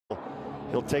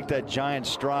He'll take that giant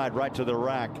stride right to the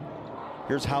rack.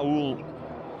 Here's Raul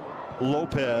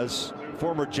Lopez,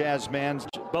 former Jazz man.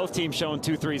 Both teams showing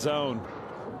 2-3 zone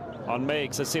on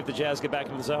makes. Let's see if the Jazz get back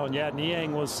into the zone. Yeah,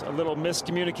 Niang was a little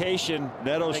miscommunication.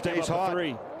 Neto stays hot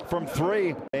from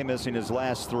three. Missing his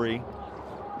last three.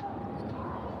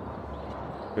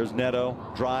 Here's Neto,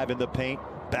 drive in the paint,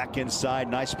 back inside,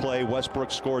 nice play.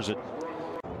 Westbrook scores it.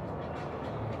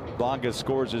 Bonga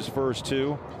scores his first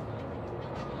two.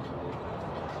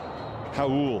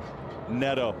 Raul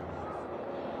Neto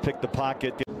pick the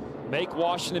pocket. Make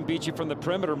Washington beat you from the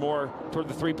perimeter more toward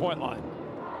the three-point line.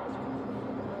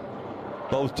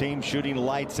 Both teams shooting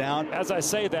lights out. As I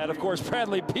say that, of course,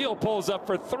 Bradley Beal pulls up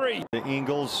for three. The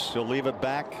Ingles, he'll leave it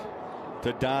back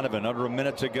to Donovan. Under a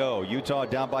minute to go. Utah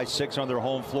down by 6 on their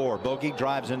home floor. Bogey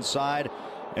drives inside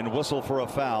and whistle for a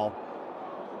foul.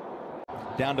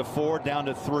 Down to 4, down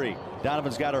to 3.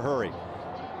 Donovan's got to hurry.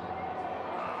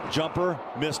 Jumper,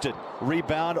 missed it.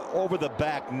 Rebound over the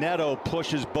back. Neto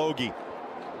pushes Bogey.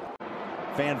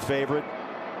 Fan favorite.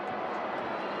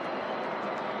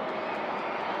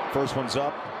 First one's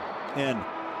up, in.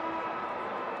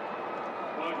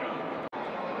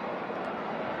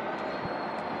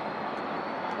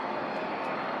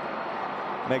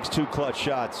 Makes 2 clutch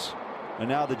shots. And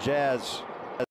now the Jazz